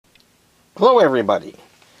Hello everybody.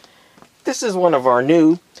 This is one of our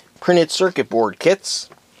new printed circuit board kits.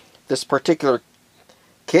 This particular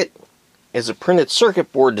kit is a printed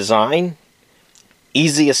circuit board design.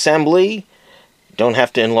 Easy assembly. Don't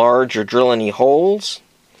have to enlarge or drill any holes.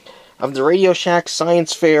 Of the Radio Shack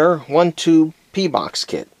Science Fair 1-tube P-Box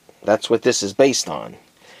kit. That's what this is based on.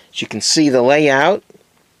 As you can see, the layout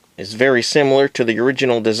is very similar to the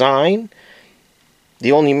original design.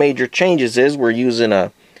 The only major changes is we're using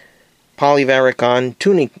a polyvaricon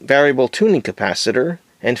variable tuning capacitor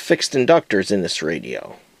and fixed inductors in this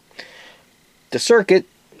radio. The circuit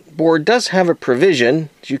board does have a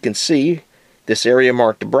provision, as you can see, this area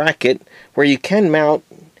marked bracket, where you can mount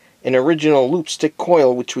an original loop stick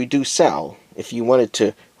coil, which we do sell, if you wanted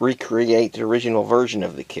to recreate the original version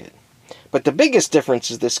of the kit. But the biggest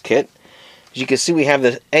difference is this kit. As you can see, we have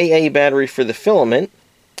the AA battery for the filament,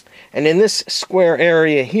 and in this square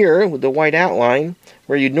area here with the white outline,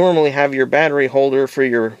 where you'd normally have your battery holder for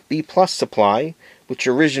your B+ supply, which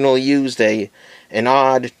originally used an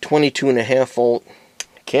odd 22.5 volt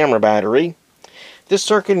camera battery, this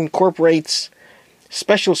circuit incorporates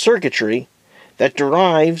special circuitry that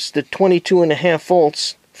derives the 22.5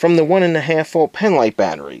 volts from the 1.5 volt penlight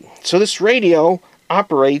battery. So this radio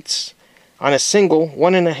operates on a single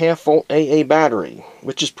 1.5 volt AA battery,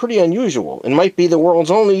 which is pretty unusual. It might be the world's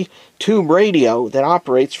only tube radio that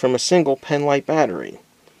operates from a single penlight battery.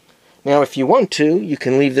 Now, if you want to, you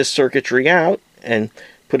can leave this circuitry out and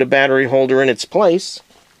put a battery holder in its place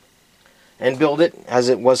and build it as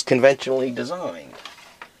it was conventionally designed.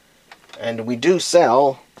 And we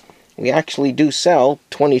actually do sell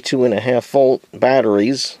 22.5 volt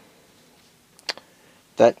batteries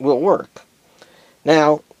that will work.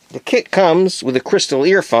 Now, the kit comes with a crystal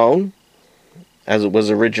earphone, as it was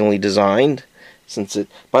originally designed.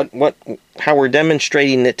 How we're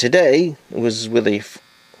demonstrating it today was with a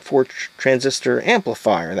 4-transistor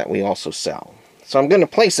amplifier that we also sell. So I'm going to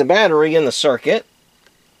place a battery in the circuit.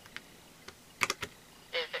 It's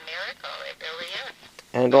a miracle, it really is.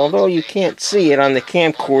 And although you can't see it on the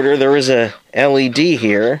camcorder, there is a LED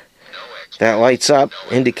here that lights up,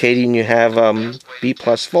 indicating you have B+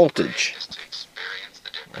 voltage.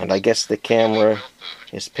 And I guess the camera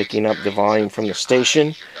is picking up the volume from the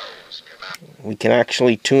station. We can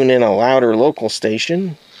actually tune in a louder local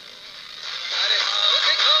station.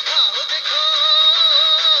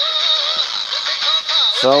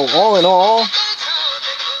 So all in all,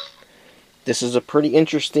 this is a pretty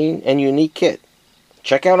interesting and unique kit.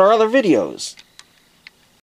 Check out our other videos.